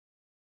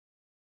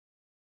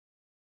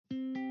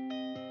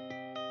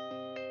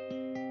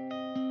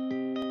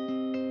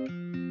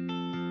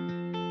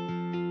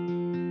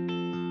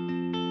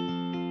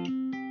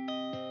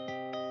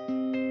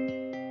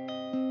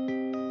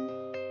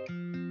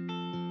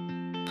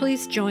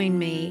Please join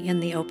me in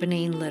the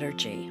opening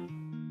liturgy.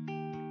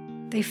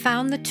 They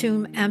found the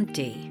tomb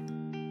empty.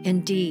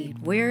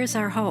 Indeed, where is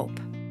our hope?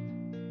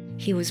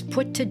 He was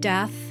put to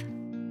death.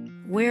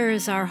 Where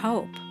is our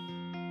hope?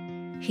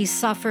 He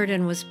suffered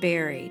and was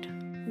buried.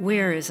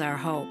 Where is our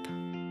hope?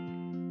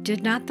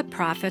 Did not the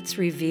prophets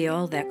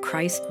reveal that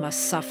Christ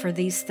must suffer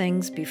these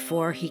things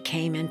before he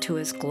came into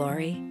his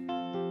glory?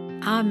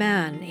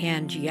 Amen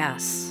and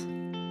yes.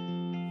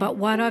 But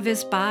what of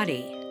his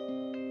body?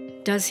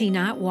 Does he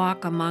not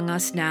walk among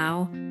us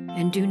now,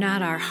 and do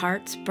not our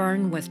hearts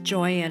burn with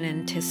joy and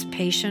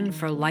anticipation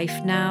for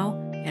life now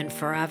and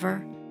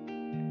forever?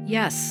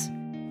 Yes,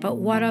 but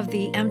what of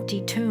the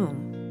empty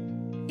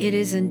tomb? It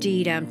is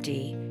indeed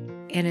empty,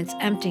 and its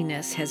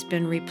emptiness has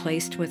been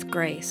replaced with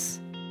grace.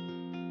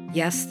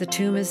 Yes, the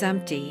tomb is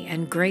empty,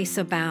 and grace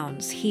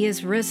abounds. He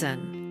is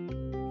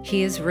risen.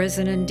 He is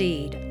risen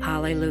indeed.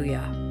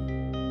 Alleluia.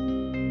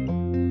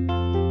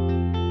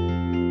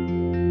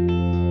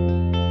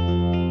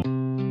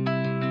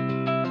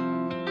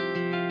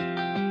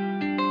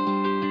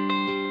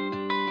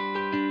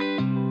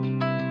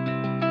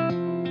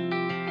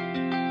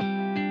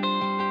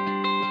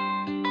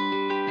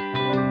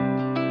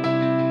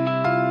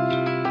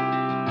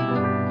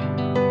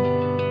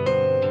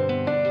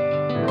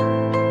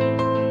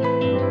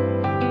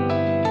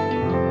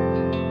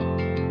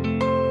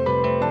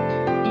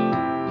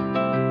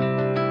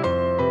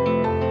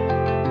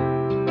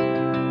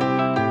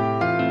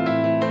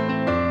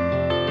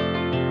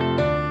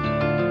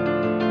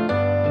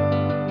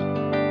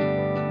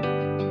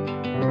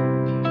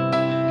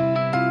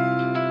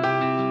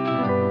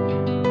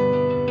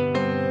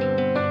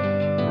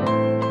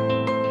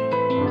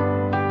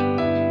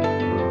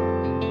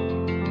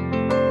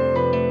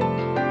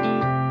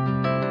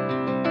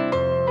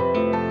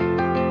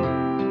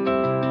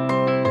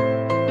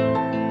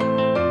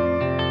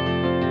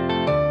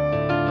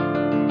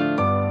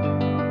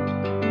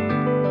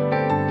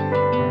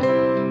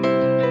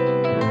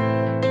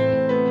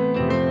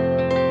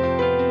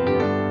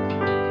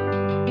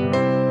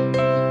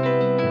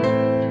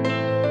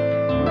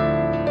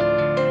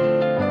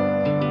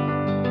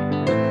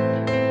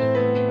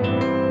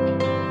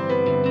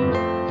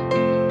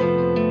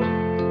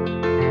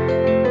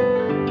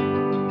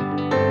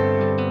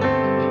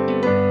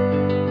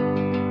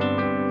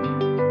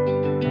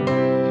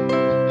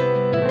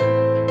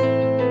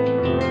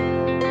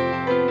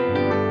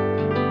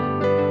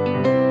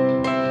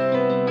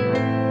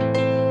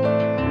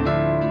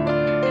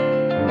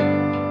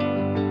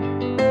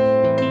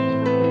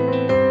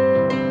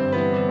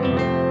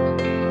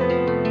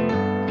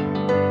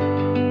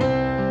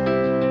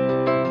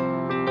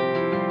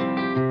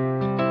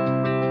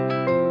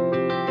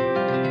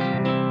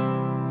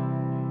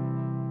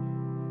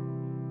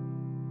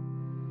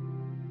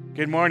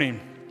 Good morning.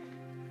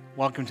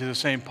 Welcome to the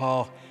St.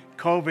 Paul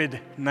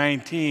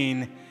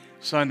COVID-19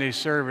 Sunday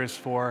service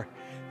for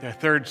the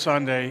third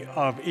Sunday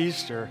of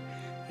Easter,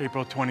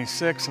 April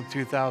 26th of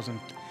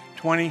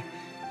 2020.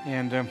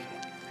 And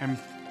I'm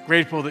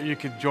grateful that you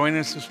could join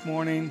us this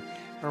morning,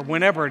 or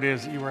whenever it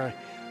is that you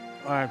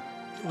are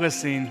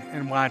listening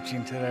and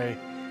watching today.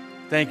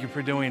 Thank you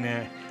for doing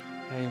that.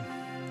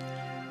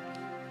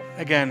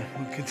 Again,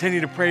 we'll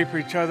continue to pray for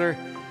each other,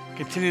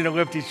 continue to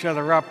lift each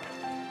other up,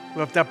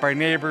 lift up our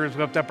neighbors,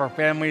 lift up our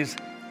families,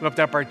 lift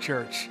up our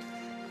church.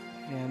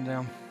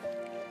 And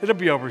it'll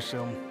be over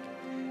soon.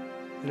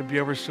 It'll be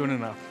over soon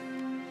enough.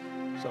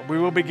 So we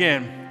will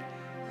begin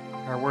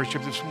our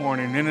worship this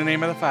morning in the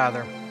name of the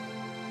Father,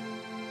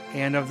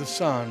 and of the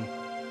Son,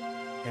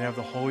 and of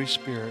the Holy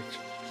Spirit.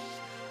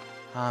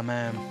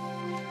 Amen.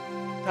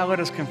 Now let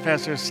us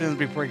confess our sins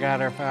before God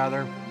our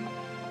Father.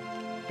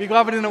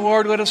 Beloved in the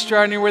Lord, let us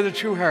draw near with a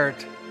true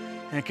heart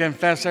and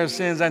confess our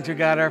sins unto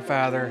God our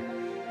Father,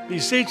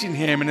 beseeching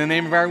him in the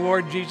name of our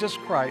Lord Jesus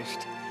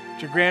Christ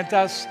to grant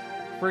us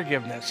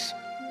forgiveness.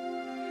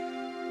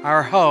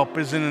 Our hope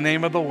is in the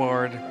name of the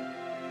Lord,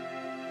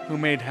 who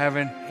made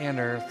heaven and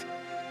earth.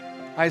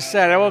 I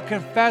said, I will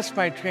confess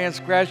my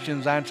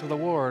transgressions unto the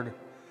Lord,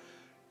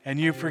 and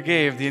you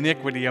forgave the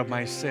iniquity of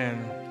my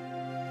sin.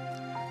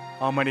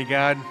 Almighty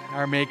God,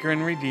 our Maker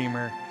and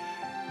Redeemer,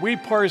 we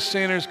poor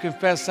sinners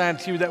confess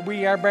unto you that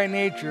we are by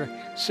nature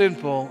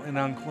sinful and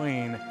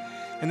unclean,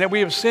 and that we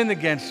have sinned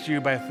against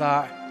you by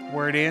thought,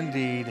 word, and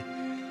deed.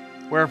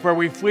 Wherefore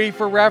we flee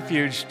for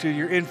refuge to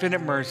your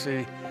infinite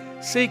mercy,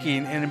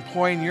 seeking and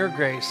imploring your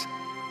grace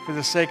for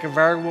the sake of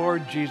our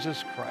Lord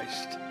Jesus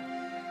Christ.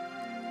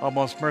 O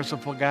most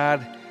merciful God,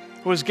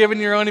 who has given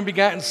your only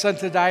begotten Son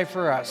to die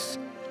for us,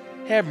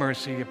 have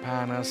mercy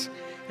upon us,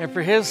 and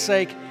for his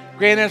sake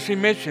grant us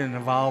remission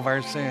of all of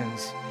our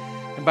sins,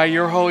 and by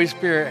your Holy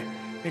Spirit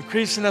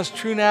increase in us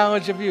true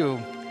knowledge of you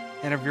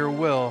and of your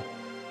will,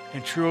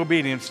 and true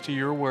obedience to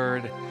your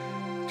word,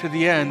 to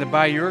the end that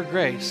by your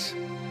grace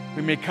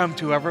we may come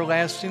to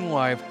everlasting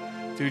life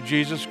through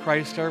Jesus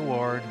Christ our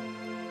Lord.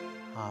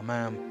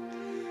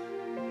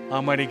 Amen.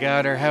 Almighty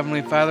God, our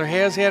Heavenly Father,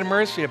 has had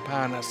mercy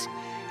upon us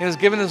and has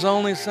given His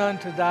only Son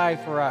to die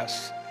for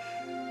us,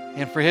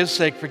 and for His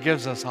sake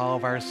forgives us all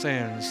of our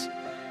sins.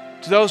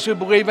 To those who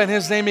believe in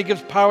His name, He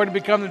gives power to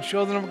become the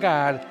children of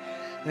God,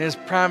 and has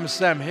promised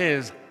them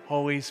His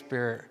Holy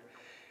Spirit.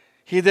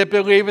 He that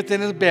believeth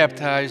and is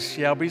baptized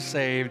shall be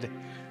saved.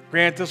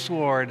 Grant this,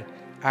 Lord,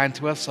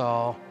 unto us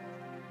all.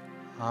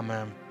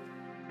 Amen.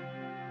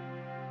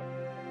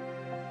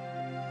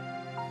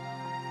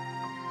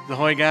 The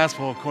Holy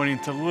Gospel according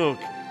to Luke,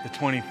 the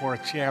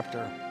 24th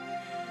chapter.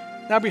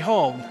 Now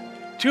behold,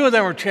 two of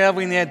them were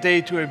traveling that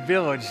day to a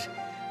village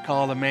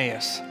called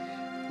Emmaus,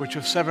 which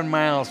was 7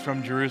 miles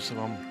from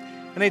Jerusalem.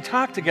 And they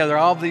talked together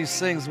all of these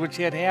things which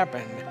had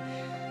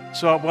happened.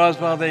 So it was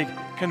while they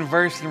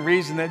conversed and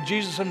reasoned that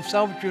Jesus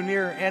Himself drew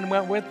near and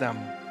went with them.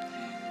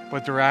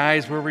 But their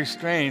eyes were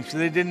restrained, so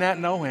they did not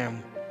know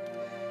Him.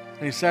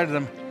 And He said to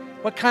them,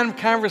 "What kind of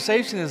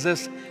conversation is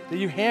this that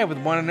you have with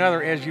one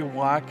another as you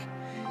walk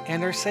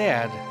and are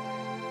sad?"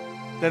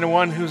 Then the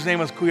one whose name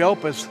was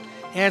Cleopas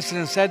answered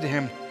and said to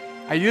Him,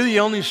 "Are you the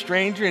only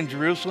stranger in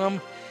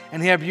Jerusalem,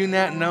 and have you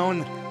not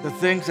known the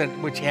things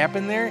which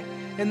happen there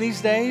in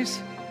these days?"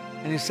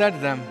 And He said to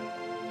them,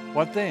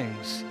 "What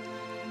things?"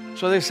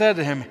 So they said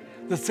to Him,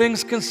 "The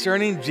things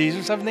concerning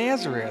Jesus of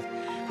Nazareth,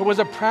 who was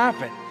a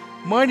prophet,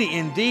 mighty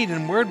in deed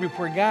and word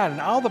before God and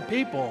all the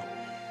people,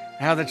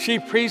 and how the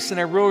chief priests and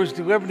their rulers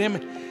delivered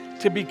Him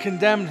to be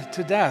condemned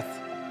to death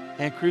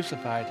and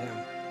crucified Him."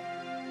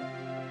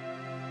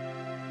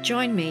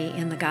 Join me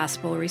in the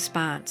gospel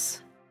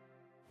response.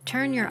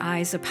 Turn your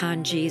eyes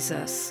upon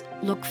Jesus,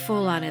 look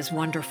full on His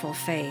wonderful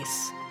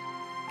face,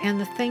 and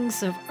the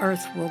things of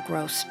earth will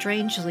grow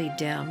strangely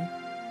dim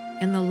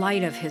in the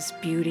light of His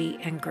beauty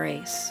and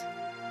grace.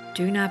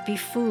 Do not be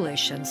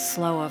foolish and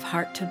slow of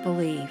heart to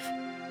believe.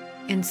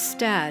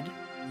 Instead,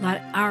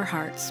 let our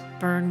hearts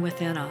burn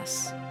within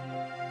us.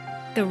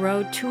 The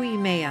road to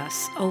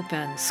Emmaus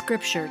opens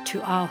Scripture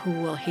to all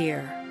who will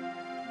hear.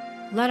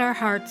 Let our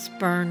hearts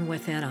burn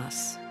within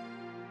us.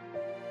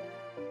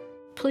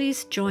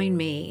 Please join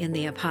me in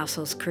the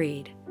Apostles'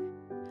 Creed.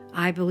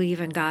 I believe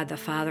in God the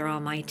Father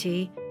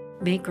Almighty,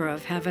 maker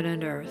of heaven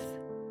and earth,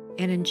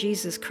 and in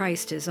Jesus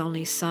Christ, His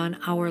only Son,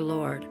 our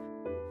Lord,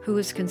 who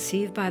was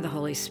conceived by the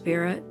Holy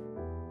Spirit,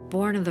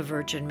 born of the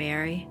Virgin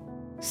Mary,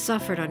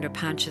 suffered under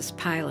Pontius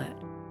Pilate,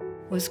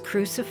 was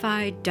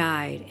crucified,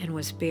 died, and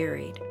was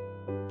buried.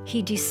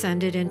 He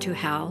descended into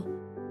hell.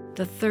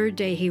 The third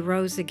day He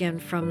rose again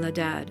from the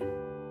dead.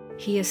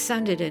 He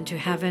ascended into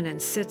heaven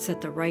and sits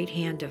at the right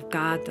hand of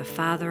God the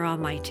Father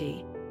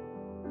Almighty.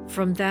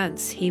 From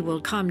thence He will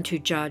come to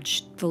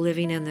judge the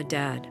living and the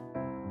dead.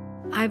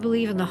 I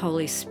believe in the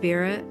Holy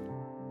Spirit,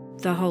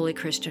 the Holy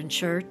Christian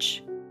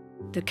Church,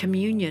 the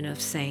communion of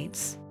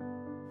saints,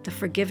 the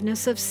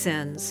forgiveness of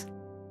sins,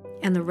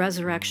 and the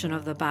resurrection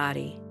of the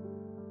body,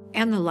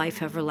 and the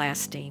life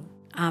everlasting.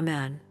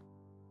 Amen.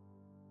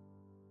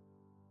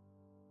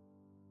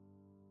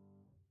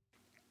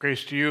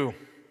 Grace to you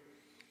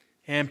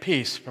and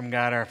peace from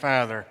God our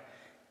Father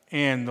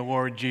and the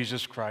Lord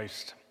Jesus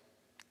Christ.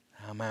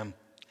 Amen.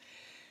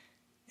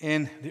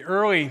 In the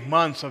early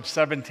months of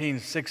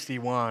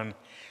 1761,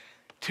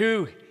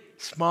 two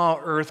small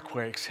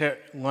earthquakes hit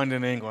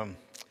London, England.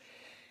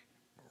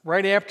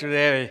 Right after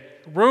that, a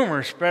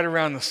rumor spread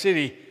around the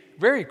city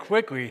very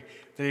quickly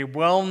that a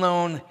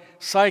well-known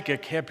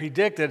psychic had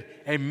predicted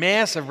a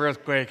massive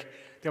earthquake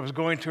that was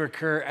going to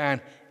occur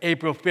on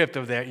April 5th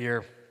of that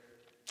year.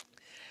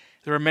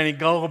 There were many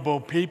gullible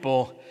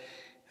people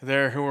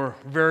there who were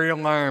very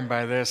alarmed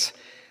by this.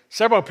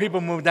 Several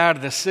people moved out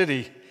of the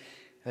city.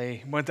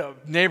 They went to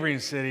neighboring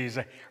cities,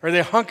 or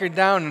they hunkered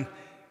down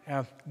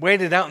and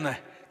waited out in the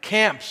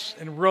camps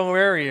in rural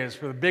areas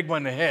for the big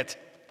one to hit.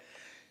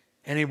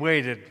 And he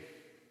waited,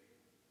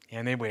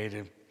 and they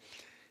waited.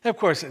 And of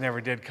course, it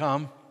never did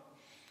come.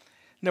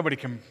 Nobody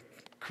can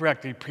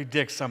correctly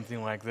predict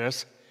something like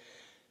this.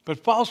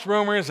 But false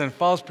rumors and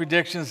false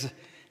predictions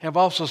have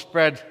also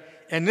spread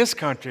in this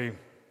country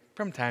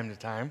from time to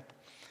time.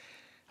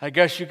 I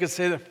guess you could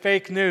say that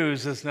fake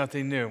news is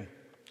nothing new.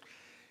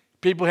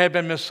 People have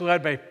been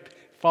misled by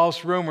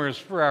false rumors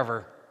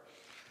forever.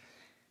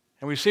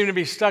 And we seem to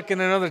be stuck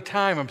in another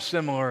time of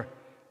similar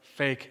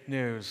fake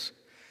news.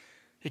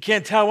 You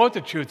can't tell what the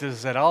truth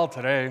is at all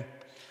today.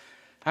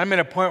 I'm at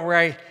a point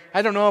where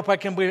I don't know if I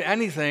can believe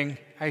anything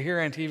I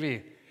hear on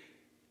TV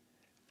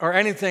or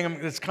anything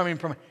that's coming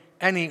from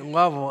any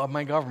level of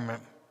my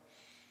government.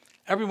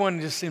 Everyone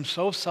just seems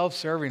so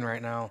self-serving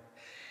right now.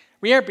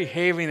 We aren't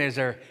behaving as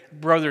our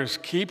brother's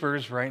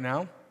keepers right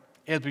now,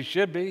 as we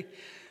should be.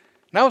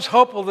 And I was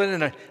hopeful that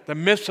in the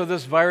midst of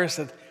this virus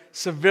that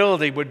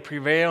civility would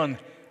prevail and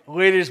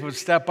leaders would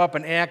step up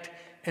and act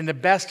in the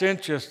best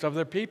interest of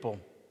their people.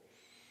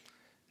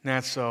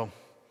 Not so.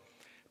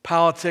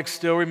 Politics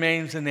still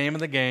remains the name of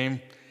the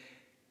game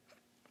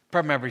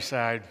from every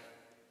side.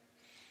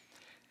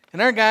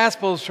 And our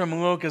Gospels from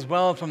Luke, as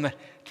well as from the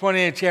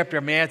 28th chapter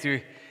of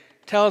Matthew,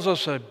 tells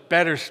us a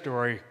better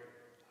story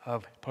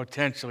of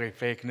potentially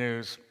fake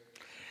news.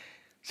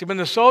 See, when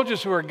the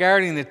soldiers who were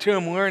guarding the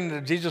tomb learned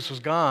that Jesus was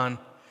gone,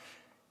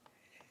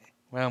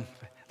 well,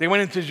 they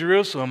went into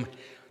Jerusalem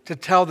to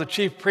tell the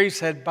chief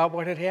priests about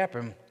what had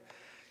happened.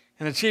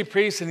 And the chief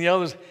priests and the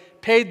elders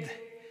paid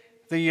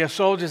the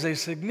soldiers a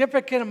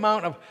significant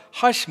amount of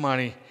hush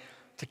money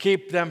to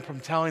keep them from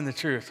telling the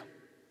truth.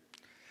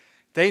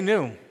 They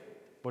knew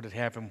what had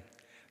happened.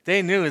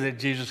 They knew that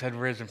Jesus had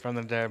risen from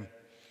the dead.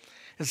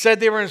 Instead,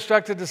 they were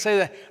instructed to say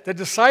that the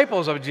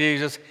disciples of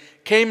Jesus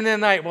came in the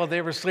night while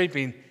they were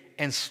sleeping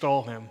and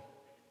stole him.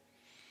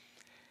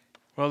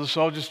 Well, the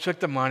soldiers took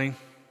the money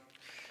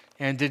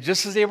and did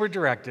just as they were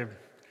directed.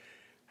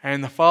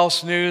 And the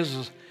false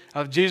news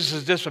of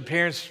Jesus'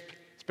 disappearance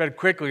spread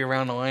quickly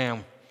around the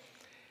land.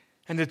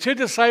 And the two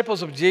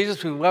disciples of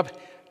Jesus who left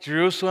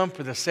Jerusalem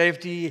for the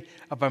safety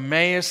of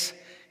Emmaus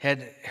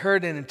had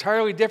heard an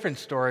entirely different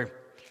story,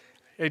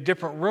 a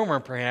different rumor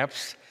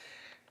perhaps.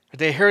 But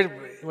they heard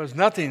it was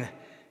nothing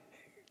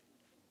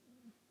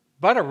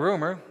but a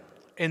rumor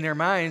in their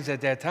minds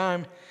at that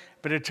time,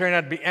 but it turned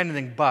out to be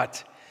anything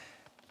but.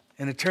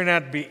 And it turned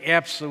out to be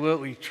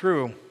absolutely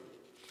true.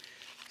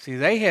 See,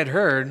 they had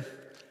heard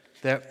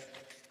that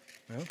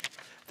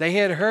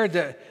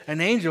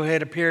an angel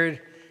had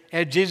appeared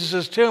at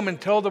Jesus' tomb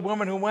and told the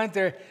woman who went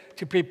there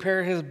to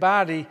prepare his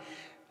body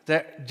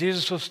that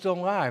Jesus was still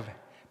alive,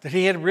 that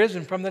he had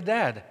risen from the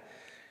dead.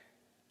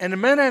 And the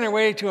men on their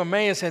way to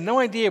Emmaus had no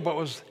idea what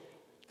was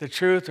the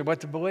truth or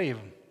what to believe.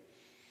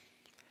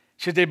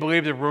 Should they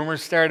believe the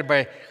rumors started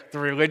by the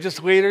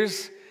religious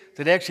leaders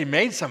that actually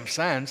made some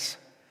sense,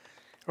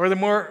 or the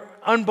more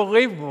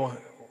unbelievable,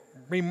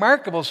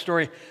 remarkable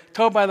story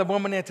told by the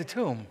woman at the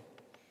tomb?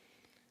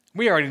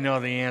 We already know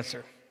the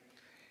answer.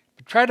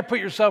 But try to put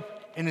yourself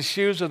in the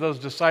shoes of those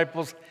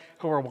disciples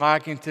who were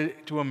walking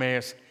to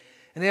Emmaus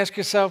and ask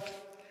yourself,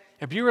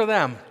 if you were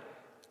them,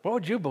 what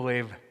would you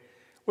believe?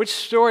 Which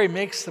story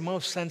makes the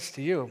most sense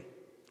to you?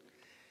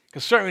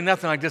 Because certainly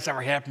nothing like this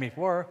ever happened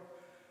before,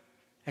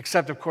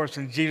 except, of course,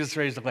 when Jesus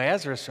raised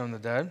Lazarus from the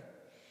dead.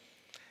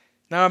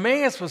 Now,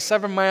 Emmaus was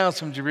 7 miles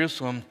from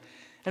Jerusalem,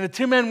 and the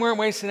two men weren't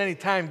wasting any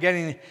time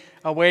getting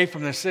away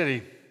from the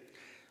city.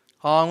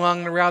 All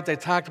along the route, they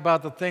talked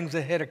about the things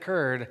that had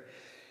occurred.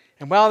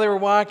 And while they were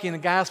walking, the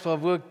Gospel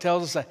of Luke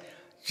tells us that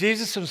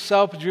Jesus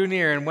himself drew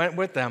near and went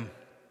with them,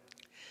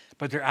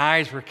 but their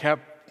eyes were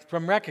kept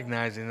from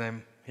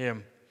recognizing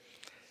him.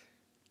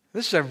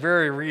 This is a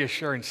very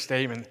reassuring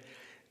statement.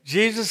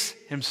 Jesus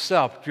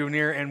himself drew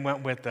near and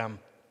went with them.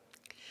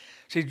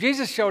 See,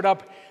 Jesus showed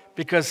up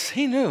because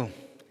he knew.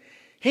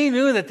 He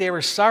knew that they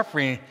were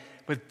suffering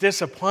with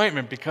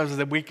disappointment because of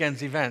the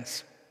weekend's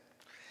events.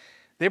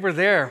 They were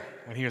there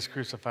when he was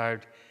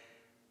crucified.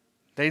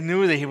 They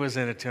knew that he was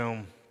in a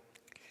tomb.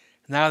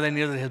 Now they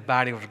knew that his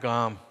body was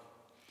gone.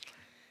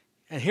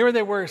 And here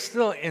they were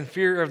still in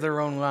fear of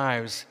their own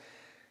lives.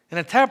 And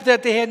on top of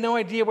that, they had no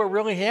idea what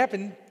really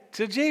happened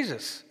to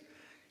Jesus.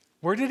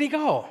 Where did he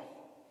go?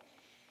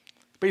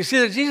 But you see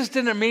that Jesus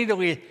didn't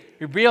immediately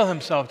reveal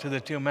himself to the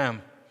two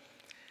men.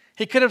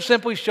 He could have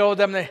simply showed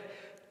them that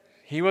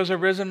he was a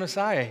risen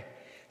Messiah.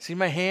 See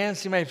my hands,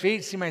 see my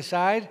feet, see my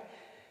side?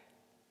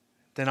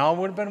 Then all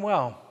would have been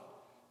well.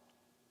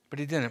 But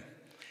he didn't.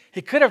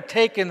 He could have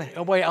taken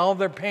away all of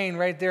their pain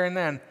right there and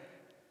then,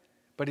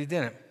 but he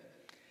didn't.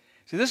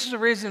 See, this is the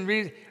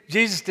reason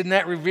Jesus did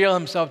not reveal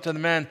himself to the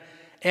men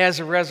as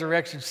a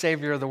resurrection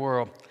Savior of the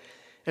world.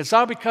 It's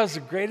all because the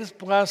greatest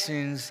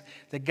blessings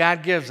that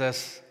God gives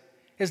us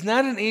is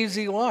not an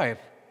easy life.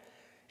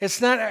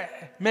 It's not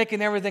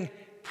making everything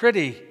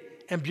pretty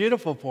and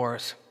beautiful for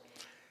us.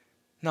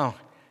 No.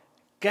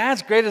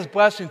 God's greatest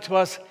blessing to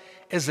us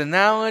is the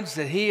knowledge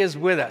that he is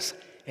with us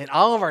in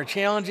all of our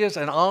challenges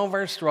and all of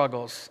our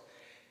struggles,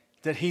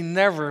 that he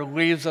never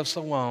leaves us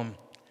alone.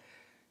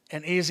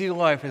 An easy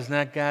life is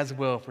not God's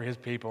will for his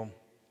people.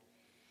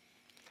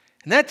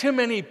 And not too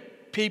many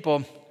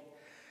people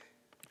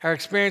are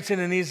experiencing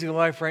an easy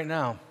life right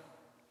now.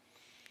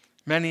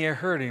 Many are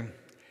hurting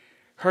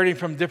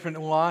from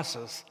different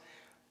losses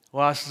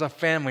of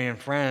family and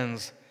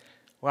friends,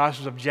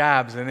 losses of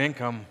jobs and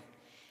income.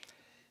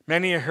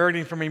 Many are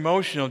hurting from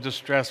emotional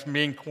distress from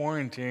being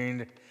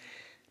quarantined.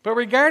 But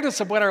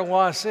regardless of what our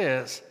loss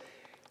is,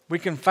 we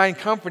can find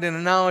comfort in the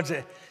knowledge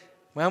that,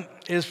 well,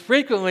 it is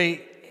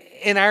frequently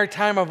in our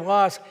time of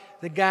loss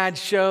that God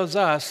shows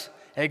us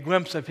a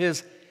glimpse of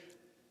his,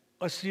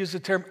 let's use the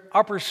term,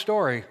 upper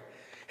story,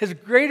 his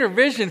greater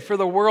vision for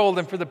the world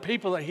and for the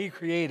people that he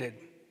created.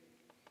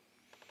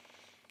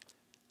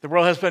 The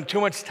world has spent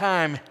too much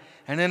time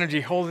and energy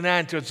holding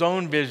on to its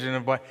own vision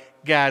of what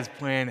God's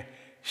plan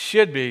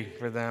should be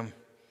for them.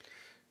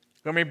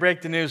 Let me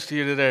break the news to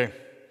you today.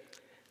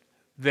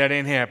 That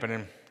ain't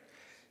happening.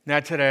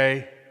 Not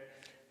today,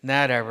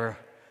 not ever.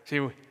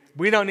 See,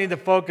 we don't need to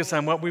focus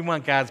on what we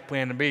want God's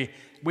plan to be.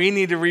 We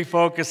need to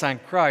refocus on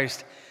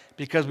Christ,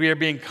 because we are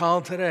being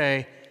called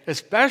today,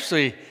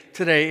 especially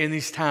today in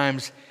these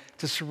times,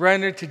 to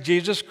surrender to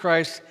Jesus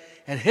Christ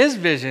and his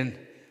vision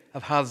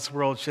of how this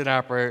world should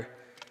operate,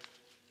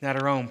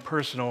 not our own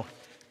personal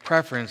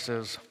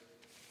preferences.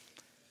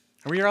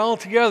 We are all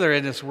together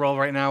in this world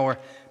right now where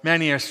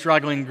many are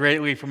struggling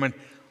greatly from an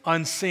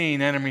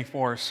unseen enemy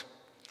force.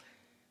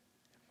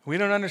 We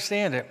don't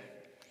understand it.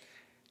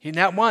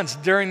 Not once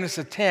during this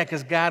attack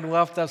has God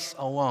left us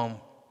alone.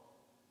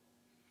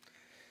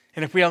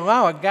 And if we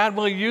allow it, God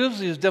will use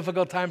these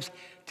difficult times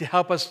to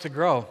help us to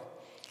grow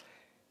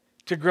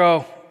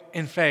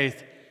in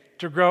faith,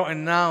 to grow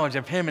in knowledge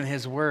of Him and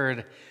His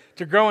Word,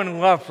 to grow in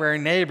love for our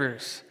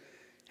neighbors,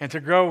 and to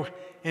grow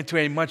into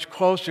a much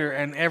closer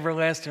and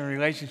everlasting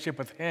relationship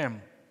with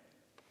Him.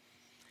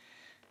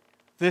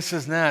 This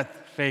is not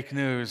fake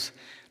news.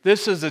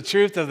 This is the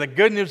truth of the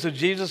good news of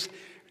Jesus'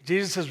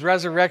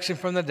 resurrection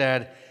from the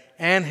dead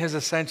and His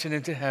ascension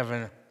into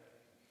heaven.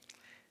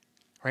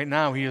 Right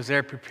now, He is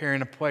there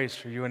preparing a place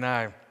for you and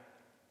I,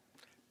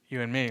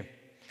 you and me.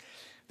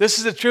 This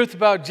is the truth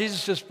about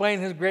Jesus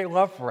displaying His great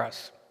love for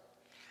us.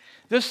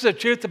 This is the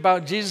truth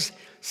about Jesus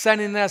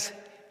sending us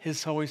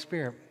His Holy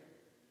Spirit.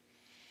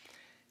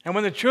 And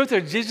when the truth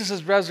of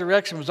Jesus'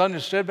 resurrection was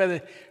understood by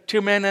the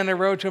two men on the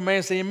road to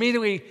Emmaus, they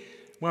immediately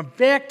went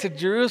back to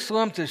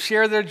Jerusalem to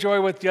share their joy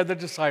with the other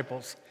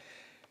disciples,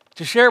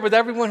 to share it with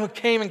everyone who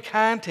came in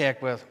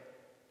contact with.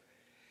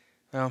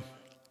 Well,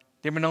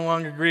 they were no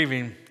longer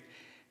grieving,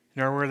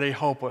 nor were they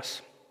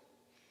hopeless.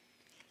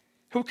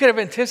 Who could have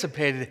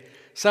anticipated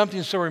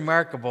something so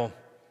remarkable?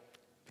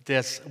 But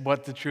that's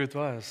what the truth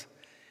was.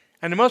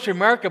 And the most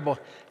remarkable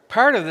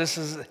part of this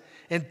is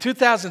in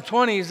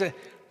 2020 is that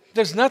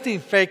there's nothing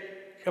fake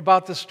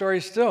about this story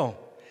still.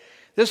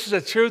 This is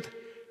the truth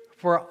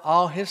for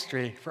all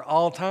history, for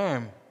all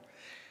time.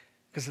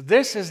 Because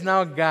this is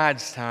now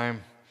God's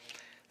time.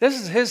 This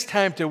is His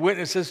time to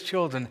witness His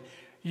children.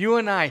 You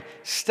and I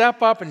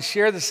step up and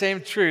share the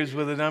same truths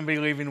with an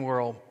unbelieving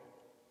world.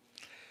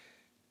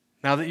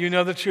 Now that you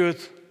know the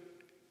truth,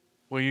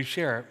 will you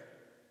share it?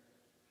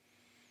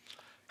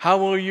 How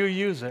will you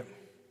use it?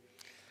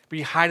 Will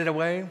you hide it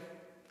away?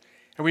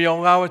 Or will you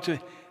allow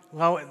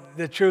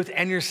the truth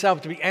and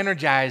yourself to be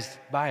energized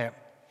by it?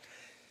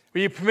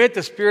 Will you permit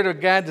the Spirit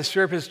of God to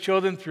serve His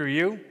children through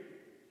you?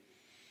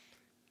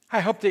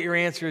 I hope that your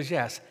answer is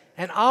yes,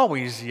 and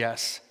always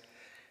yes.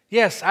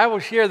 Yes, I will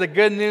share the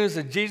good news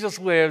that Jesus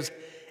lives,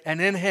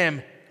 and in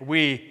Him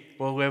we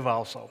will live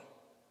also.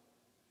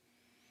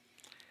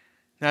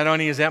 Not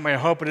only is that my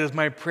hope, but it is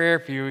my prayer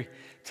for you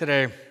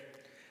today,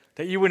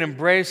 that you would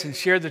embrace and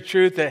share the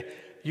truth that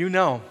you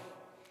know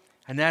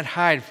and not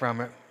hide from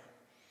it.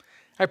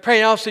 I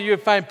pray also you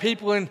would find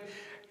people in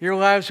your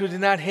lives who do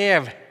not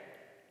have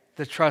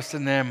the trust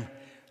in them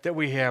that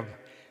we have.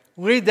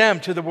 Lead them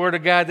to the Word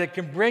of God that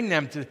can bring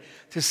them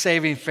to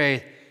saving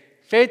faith.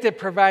 Faith that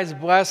provides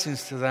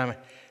blessings to them,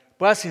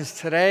 blessings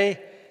today,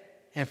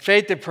 and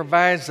faith that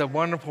provides the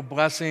wonderful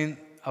blessing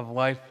of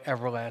life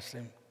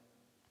everlasting.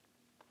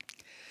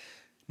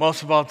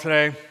 Most of all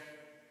today,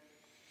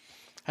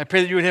 I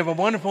pray that you would have a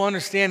wonderful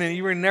understanding that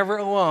you are never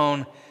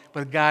alone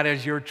with God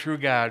as your true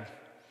God.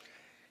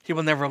 He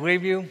will never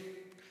leave you,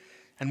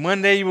 and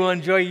one day you will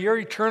enjoy your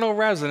eternal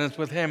residence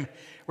with Him,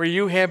 where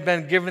you have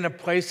been given a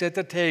place at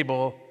the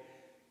table,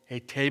 a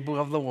table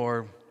of the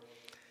Lord,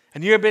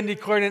 and you have been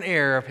declared an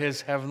heir of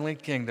His heavenly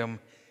kingdom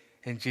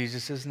in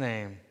Jesus'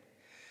 name.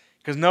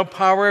 Because no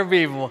power of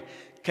evil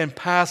can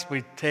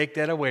possibly take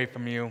that away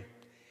from you.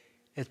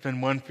 It's been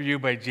won for you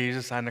by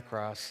Jesus on the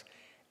cross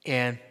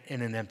and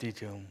in an empty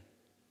tomb.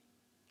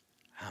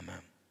 Amen.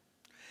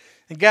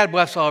 And God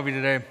bless all of you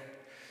today.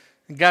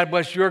 And God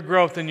bless your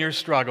growth and your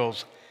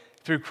struggles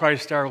through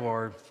Christ our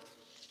Lord.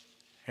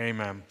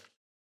 Amen.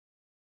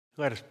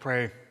 Let us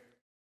pray.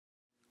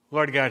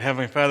 Lord God,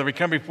 Heavenly Father, we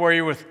come before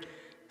you with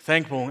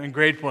thankful and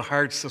grateful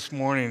hearts this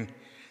morning.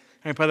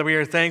 And Father, we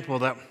are thankful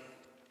that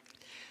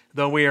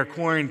though we are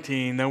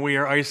quarantined, though we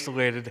are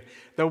isolated,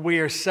 though we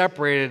are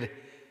separated,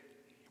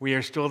 we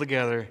are still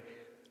together.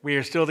 We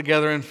are still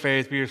together in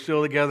faith. We are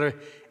still together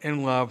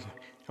in love.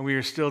 And we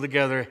are still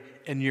together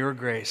in your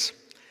grace.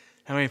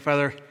 Heavenly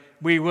Father,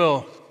 we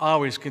will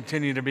always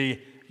continue to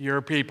be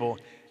your people.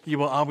 You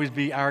will always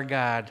be our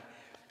God.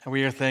 And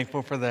we are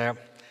thankful for that.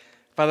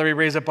 Father, we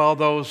raise up all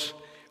those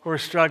who are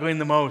struggling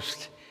the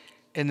most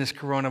in this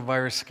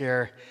coronavirus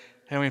scare.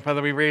 Heavenly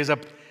Father, we raise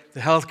up the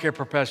healthcare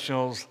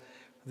professionals,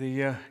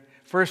 the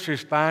first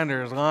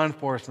responders, law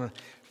enforcement,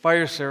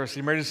 fire service,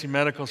 emergency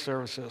medical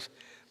services.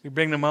 We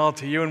bring them all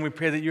to you, and we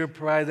pray that you would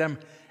provide them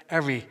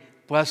every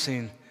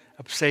blessing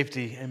of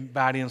safety in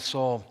body and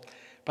soul.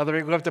 Father,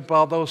 we lift up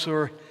all those who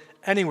are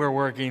anywhere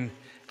working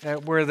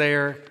where they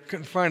are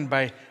confronted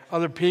by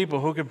other people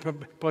who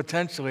could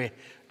potentially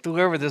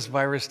deliver this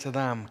virus to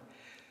them.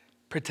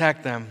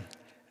 Protect them,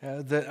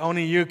 that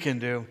only you can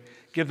do.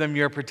 Give them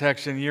your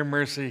protection, your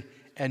mercy,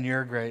 and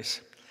your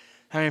grace.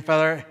 Heavenly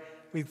Father,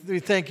 we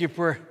thank you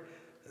for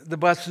the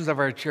blessings of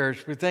our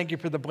church. We thank you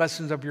for the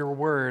blessings of your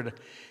word.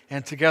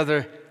 And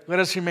together, let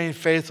us remain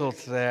faithful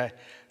to that,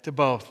 to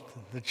both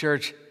the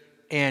church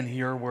and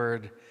your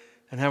word.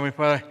 And Heavenly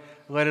Father,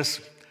 let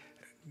us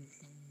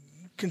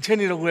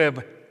continue to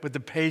live with the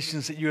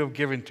patience that you have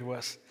given to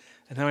us.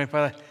 And Heavenly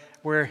Father,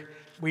 where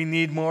we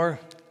need more,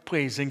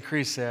 please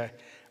increase that.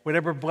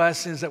 whatever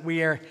blessings that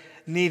we are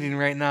needing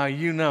right now,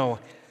 you know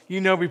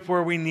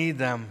before we need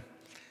them.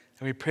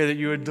 And we pray that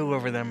you would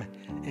deliver them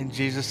in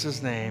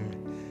Jesus'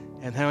 name.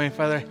 And Heavenly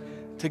Father,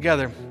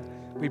 together,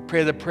 we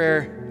pray the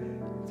prayer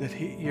that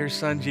your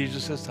Son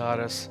Jesus has taught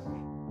us.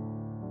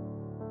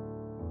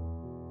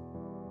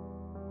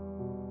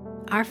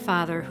 Our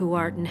Father, who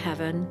art in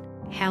heaven,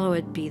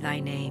 hallowed be thy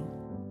name.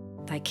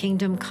 Thy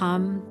kingdom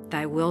come,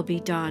 thy will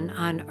be done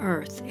on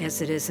earth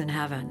as it is in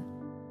heaven.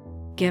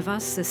 Give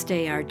us this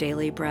day our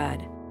daily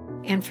bread,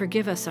 and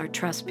forgive us our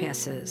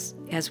trespasses,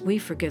 as we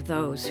forgive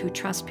those who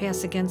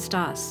trespass against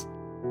us.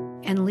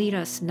 And lead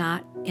us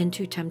not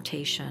into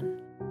temptation,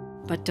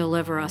 but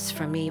deliver us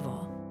from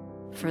evil.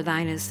 For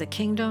thine is the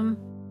kingdom,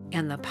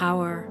 and the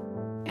power,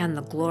 and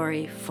the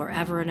glory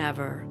forever and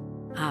ever.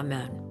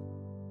 Amen.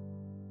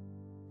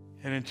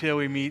 And until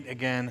we meet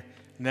again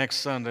next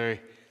Sunday,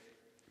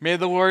 may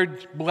the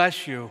Lord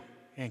bless you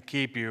and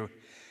keep you.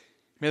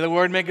 May the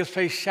Lord make his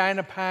face shine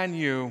upon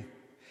you.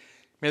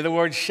 May the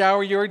Lord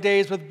shower your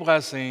days with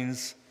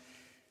blessings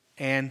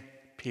and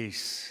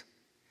peace.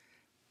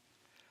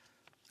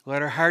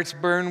 Let our hearts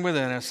burn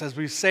within us as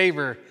we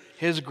savor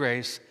his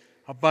grace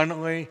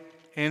abundantly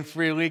and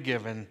freely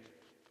given.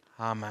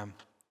 Amen.